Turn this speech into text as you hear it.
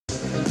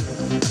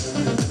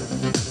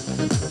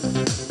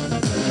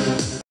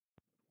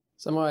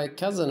So my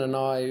cousin and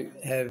I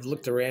have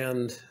looked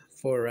around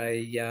for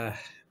a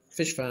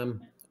fish farm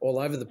all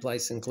over the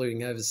place,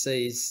 including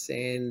overseas,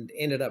 and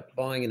ended up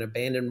buying an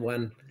abandoned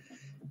one.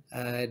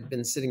 It'd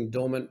been sitting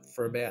dormant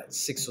for about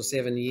 6 or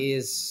 7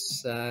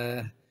 years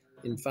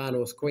in far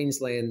north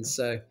Queensland.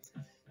 So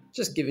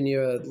just giving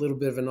you a little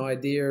bit of an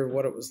idea of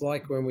what it was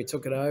like when we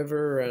took it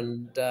over,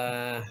 and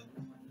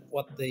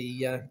what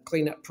the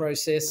cleanup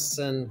process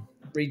and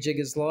rejig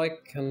is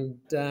like, and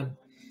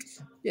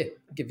yeah,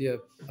 give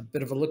you a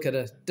bit of a look at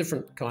a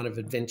different kind of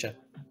adventure.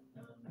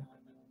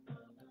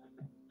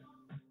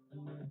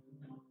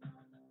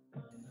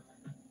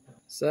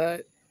 So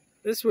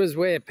this was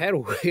where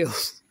paddle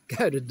wheels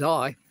go to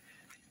die,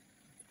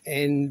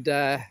 and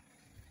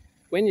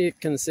when you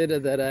consider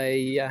that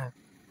a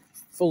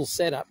full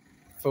setup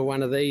for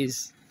one of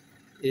these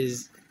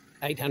is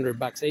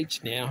 $800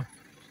 each now,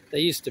 they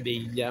used to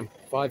be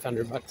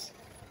 $500.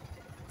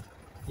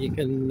 You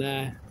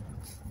can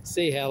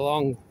see how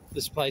long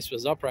this place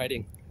was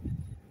operating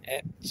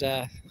at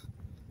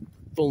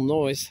full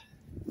noise.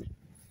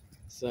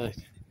 So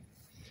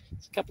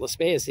there's a couple of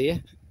spares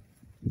here.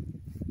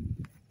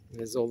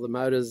 There's all the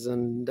motors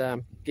and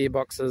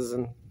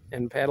gearboxes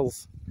and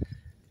paddles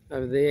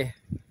over there,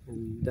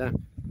 and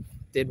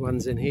dead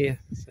ones in here.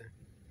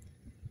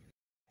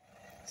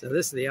 So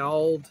this is the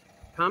old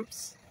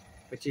pumps,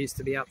 which used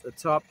to be up the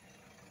top,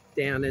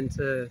 down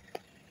into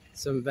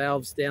some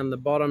valves down the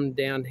bottom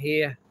down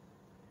here,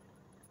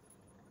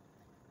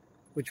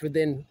 which would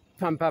then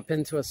pump up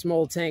into a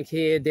small tank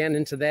here, down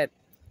into that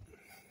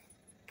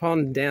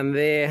pond down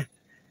there,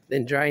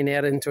 then drain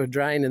out into a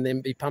drain and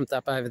then be pumped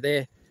up over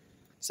there.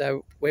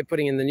 So we're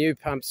putting in the new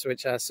pumps,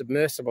 which are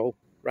submersible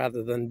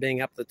rather than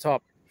being up the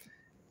top,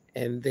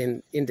 and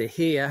then into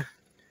here,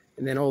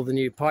 and then all the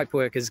new pipe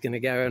work is going to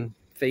go and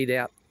feed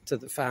out to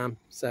the farm,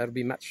 so it'll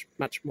be much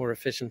more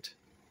efficient.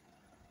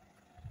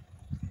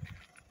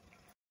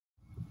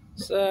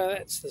 So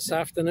that's this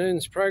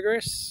afternoon's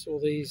progress. All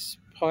these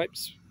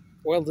pipes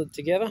welded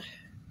together.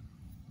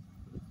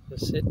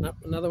 Just setting up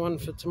another one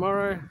for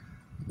tomorrow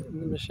in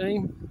the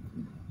machine.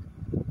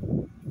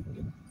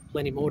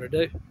 Plenty more to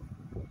do.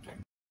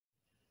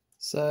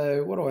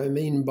 So what do I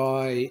mean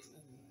by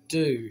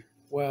do?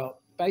 Well,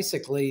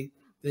 basically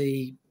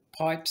the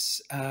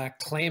pipes are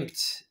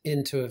clamped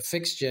into a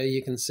fixture.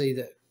 You can see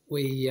that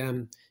we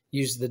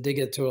use the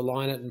digger to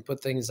align it and put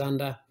things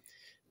under.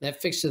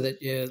 That fixture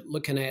that you're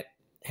looking at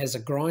has a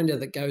grinder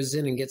that goes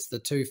in and gets the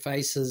two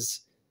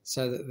faces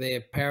so that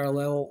they're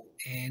parallel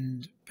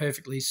and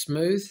perfectly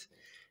smooth.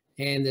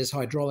 And there's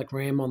hydraulic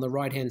ram on the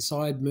right-hand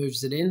side,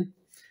 moves it in.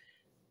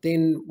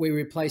 Then we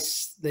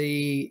replace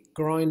the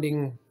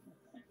grinding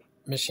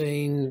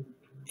machine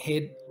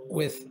head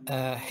with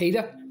a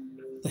heater.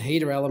 The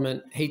heater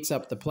element heats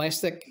up the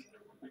plastic,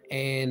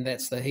 and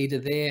that's the heater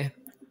there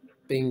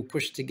being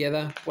pushed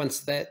together. Once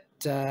that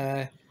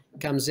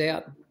comes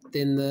out,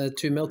 then the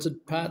two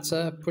melted parts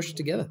are pushed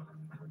together.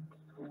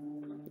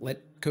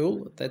 Let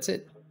cool, that's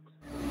it.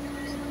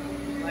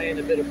 Lay in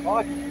a bit of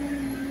pipe.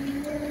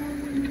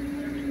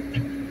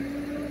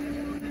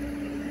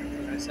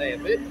 I say a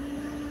bit.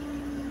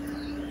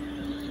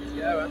 It's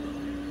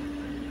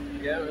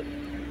going.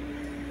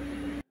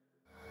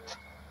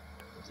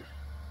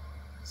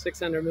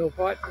 600mm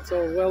pipe, it's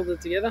all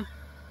welded together.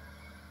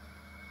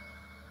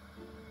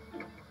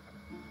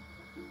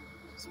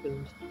 It's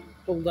been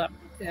pulled up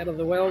out of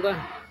the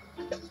welder.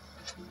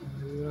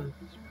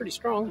 It's pretty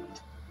strong.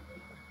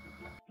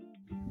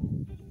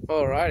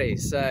 Alrighty,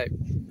 so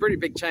pretty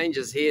big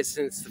changes here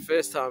since the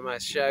first time I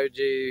showed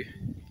you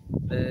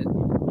the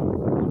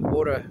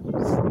water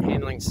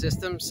handling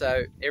system.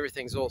 So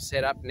everything's all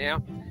set up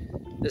now.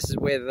 This is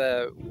where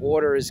the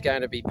water is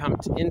going to be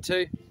pumped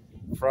into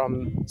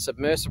from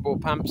submersible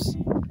pumps.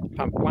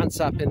 Pump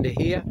once up into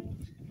here,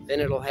 then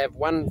it'll have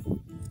one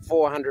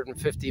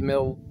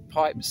 450mm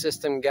pipe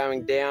system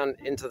going down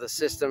into the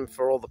system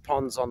for all the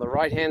ponds on the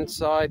right hand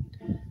side.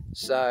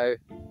 So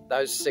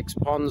those 6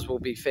 ponds will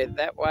be fed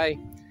that way.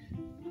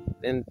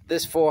 Then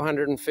this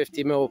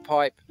 450mm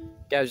pipe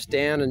goes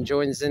down and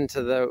joins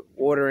into the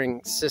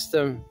watering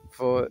system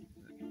for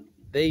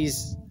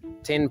these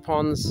 10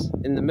 ponds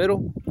in the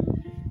middle.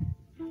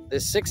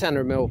 This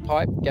 600mm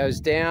pipe goes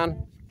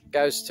down,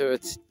 goes to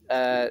its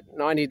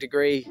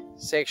 90-degree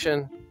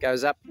section,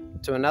 goes up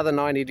to another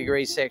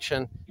 90-degree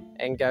section,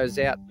 and goes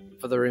out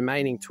for the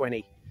remaining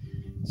 20.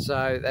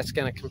 So that's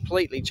going to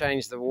completely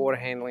change the water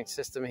handling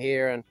system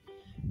here, and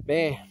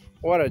man,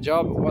 what a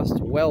job it was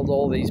to weld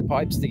all these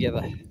pipes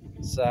together.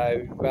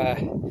 So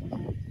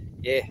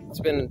yeah, it's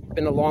been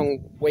a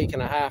long week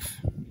and a half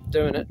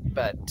doing it,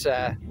 but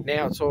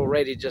now it's all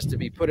ready just to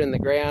be put in the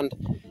ground,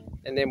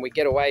 and then we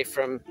get away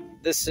from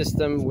this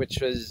system,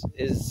 which is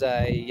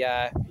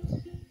a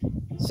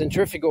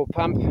centrifugal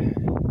pump,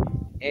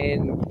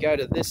 and go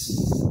to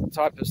this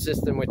type of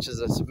system, which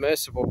is a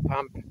submersible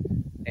pump,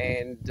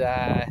 and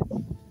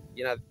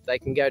you know, they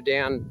can go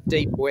down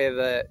deep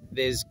where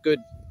there's good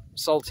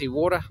salty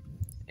water,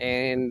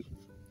 and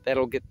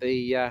that'll get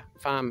the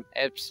farm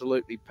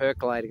absolutely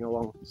percolating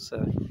along. So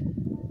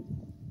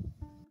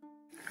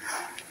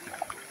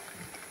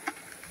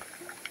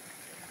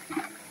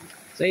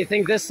So you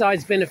think this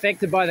side's been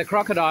affected by the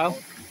crocodile?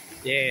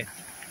 Yeah.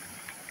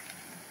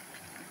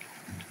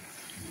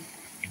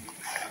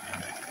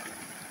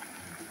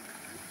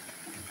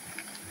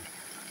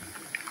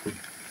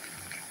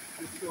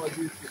 This side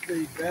used to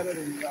feed better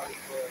than the other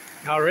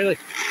side. Oh, really?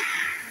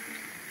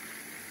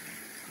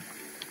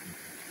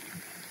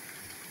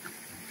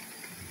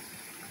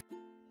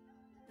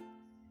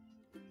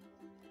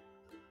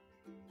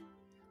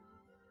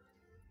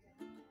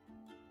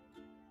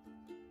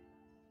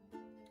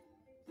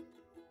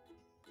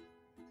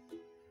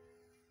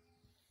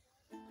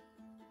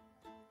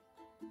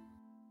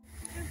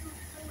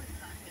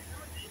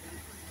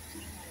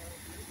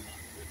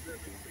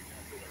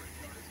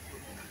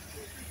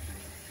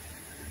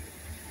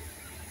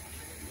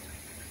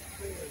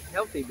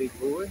 Healthy big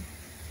boy.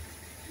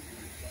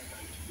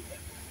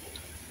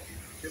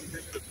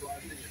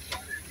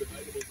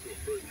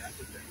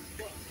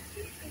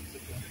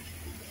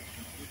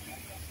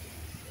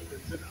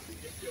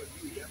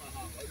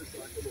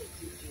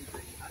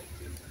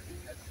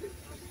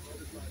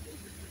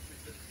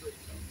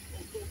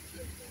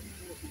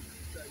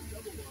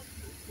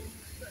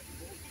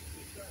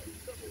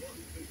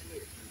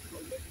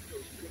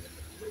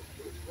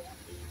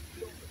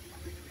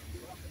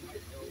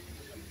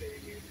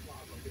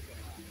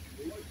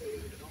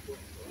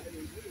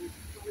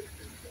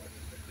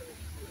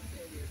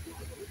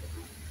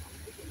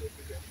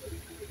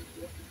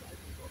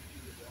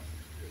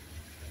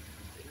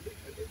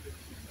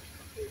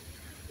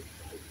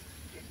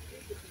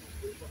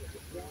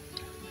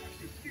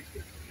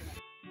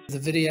 The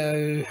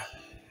video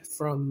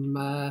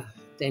from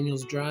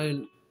Daniel's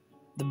drone.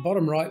 The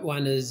bottom right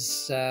one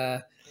is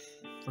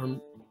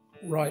from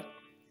right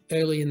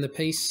early in the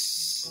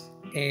piece,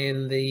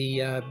 and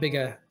the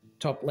bigger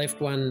top left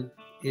one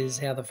is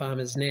how the farm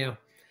is now.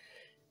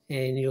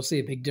 And you'll see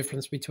a big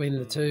difference between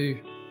the two.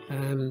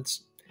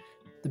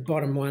 The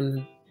bottom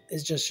one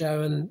is just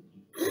showing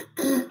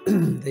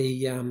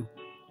the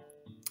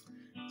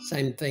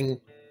same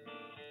thing,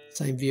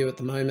 same view at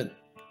the moment.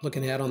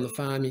 Looking out on the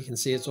farm, you can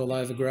see it's all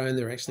overgrown.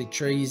 There are actually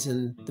trees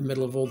in the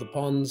middle of all the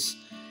ponds,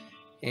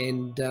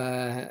 and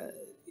the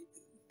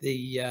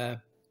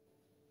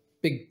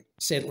big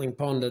settling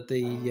pond at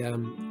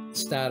the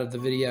start of the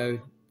video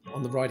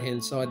on the right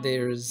hand side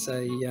there is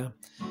a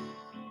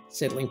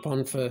settling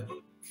pond for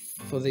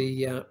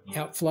the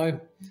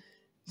outflow.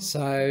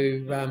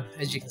 So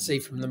as you can see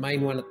from the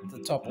main one at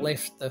the top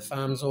left, the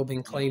farm's all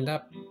been cleaned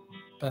up.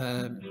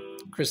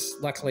 Chris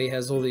luckily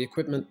has all the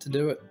equipment to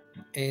do it,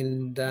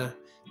 and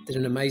did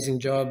an amazing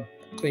job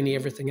cleaning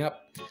everything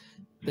up.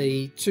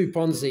 The two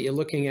ponds that you're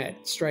looking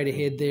at straight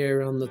ahead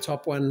there on the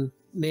top one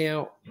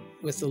now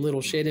with the little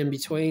shed in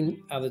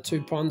between are the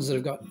two ponds that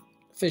have got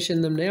fish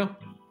in them now.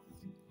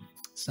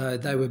 So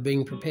they were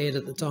being prepared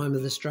at the time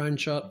of this drone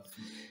shot,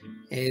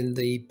 and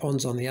the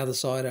ponds on the other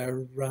side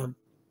are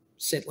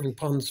settling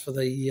ponds for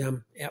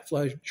the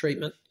outflow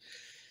treatment.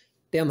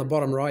 Down the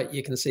bottom right,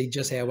 you can see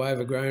just how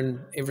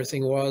overgrown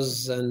everything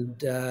was,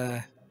 and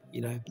you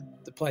know,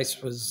 the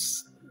place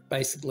was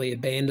basically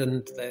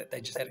abandoned.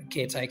 They just had a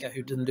caretaker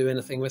who didn't do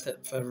anything with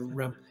it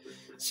for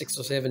 6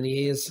 or 7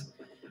 years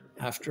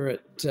after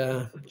it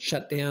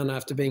shut down,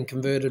 after being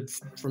converted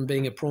from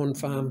being a prawn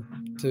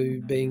farm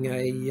to being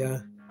a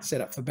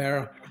setup for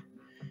barra.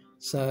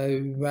 So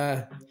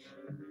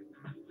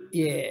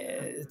yeah,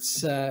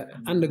 it's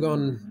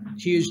undergone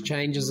huge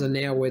changes, and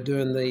now we're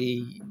doing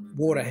the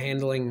water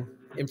handling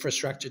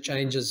infrastructure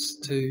changes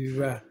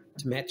to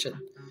match it,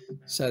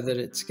 so that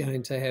it's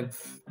going to have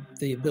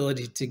the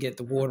ability to get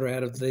the water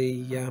out of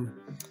the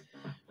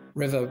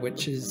river,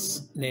 which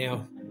is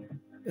now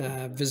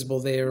visible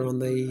there on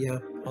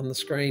the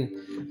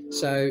screen.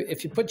 So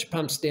if you put your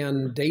pumps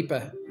down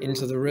deeper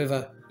into the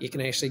river, you can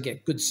actually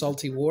get good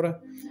salty water,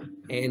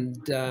 and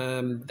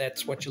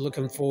that's what you're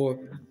looking for.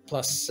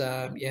 Plus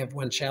you have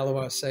one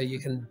shallower, so you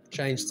can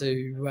change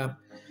to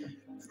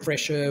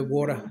fresher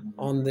water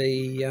on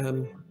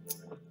the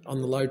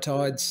low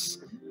tides.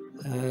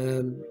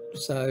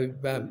 So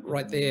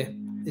right there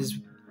is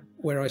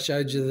where I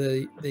showed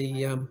you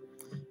the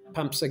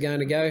pumps are going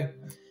to go.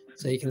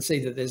 So you can see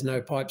that there's no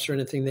pipes or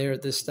anything there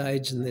at this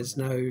stage, and there's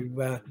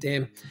no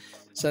dam.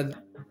 So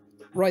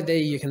right there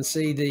you can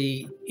see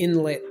the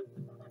inlet.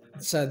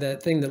 So the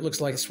thing that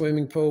looks like a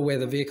swimming pool where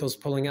the vehicle's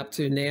pulling up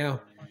to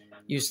now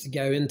used to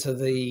go into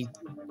the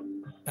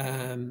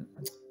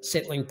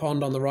settling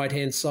pond on the right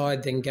hand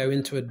side, then go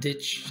into a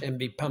ditch and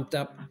be pumped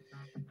up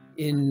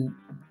in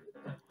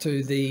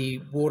to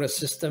the water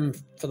system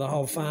for the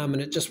whole farm.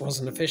 And it just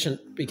wasn't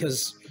efficient,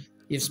 because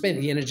you've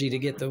spent the energy to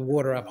get the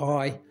water up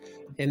high,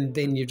 and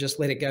then you just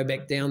let it go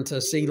back down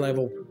to sea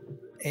level,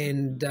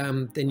 and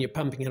then you're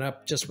pumping it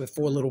up just with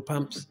 4 little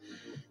pumps.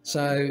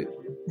 So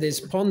there's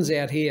ponds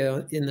out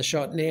here in the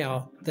shot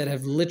now that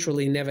have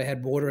literally never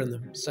had water in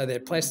them. So they're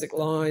plastic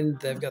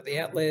lined, they've got the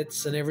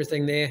outlets and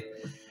everything there,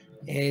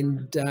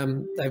 and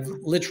they've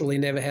literally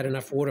never had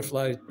enough water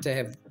flow to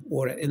have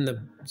water in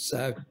them.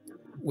 So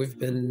we've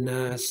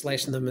been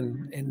slashing them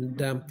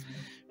and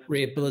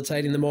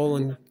rehabilitating them all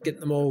and getting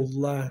them all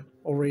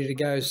ready to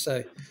go.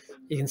 So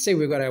you can see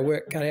we've got our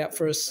work cut out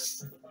for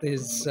us.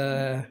 There's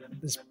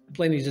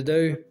plenty to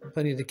do,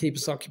 plenty to keep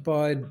us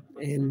occupied,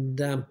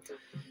 and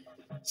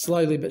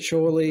slowly but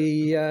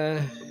surely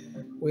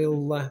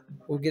we'll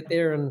get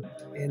there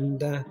and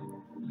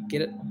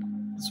get it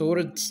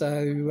sorted.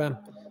 So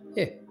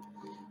yeah,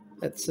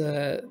 that's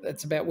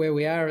about where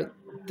we are at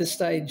this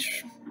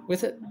stage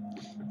with it.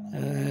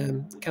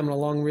 Coming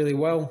along really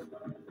well.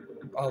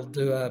 I'll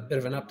do a bit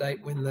of an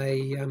update when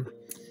they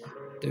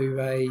do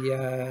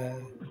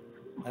a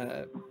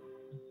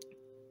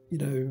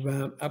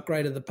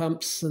upgrade of the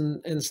pumps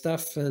and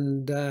stuff,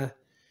 and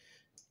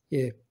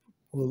yeah,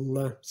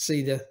 we'll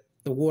see the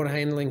water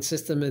handling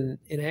system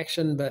in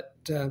action. But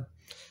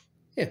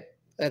yeah,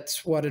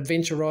 that's what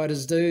adventure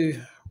riders do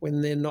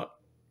when they're not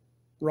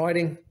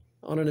riding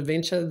on an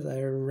adventure.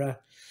 They're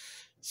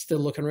still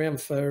looking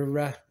around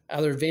for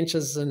other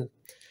adventures. And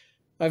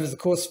over the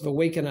course of a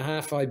week and a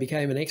half, I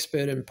became an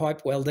expert in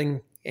pipe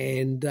welding,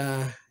 and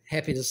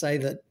happy to say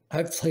that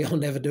hopefully I'll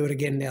never do it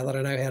again now that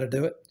I know how to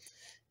do it.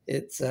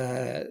 It's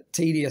a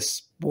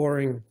tedious,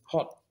 boring,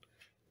 hot,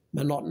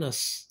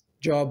 monotonous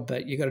job,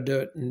 but you got to do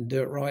it and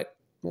do it right.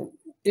 Well,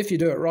 if you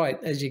do it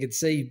right, as you can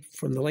see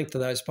from the length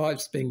of those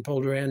pipes being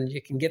pulled around,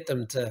 you can get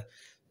them to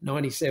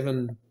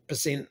 97%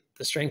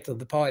 the strength of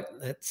the pipe.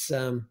 That's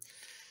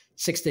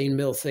 16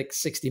 mil thick,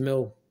 60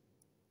 mil,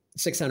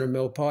 600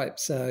 mil pipe.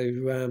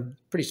 So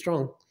pretty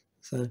strong.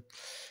 So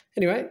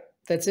anyway,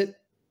 that's it.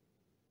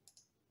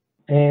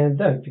 And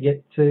don't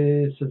forget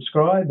to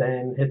subscribe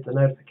and hit the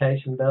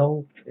notification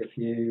bell if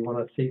you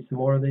want to see some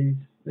more of these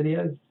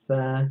videos.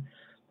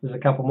 There's a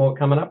couple more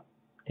coming up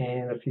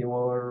and a few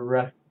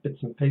more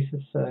bits and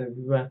pieces. So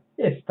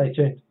yeah, stay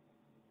tuned.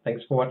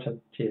 Thanks for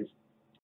watching. Cheers.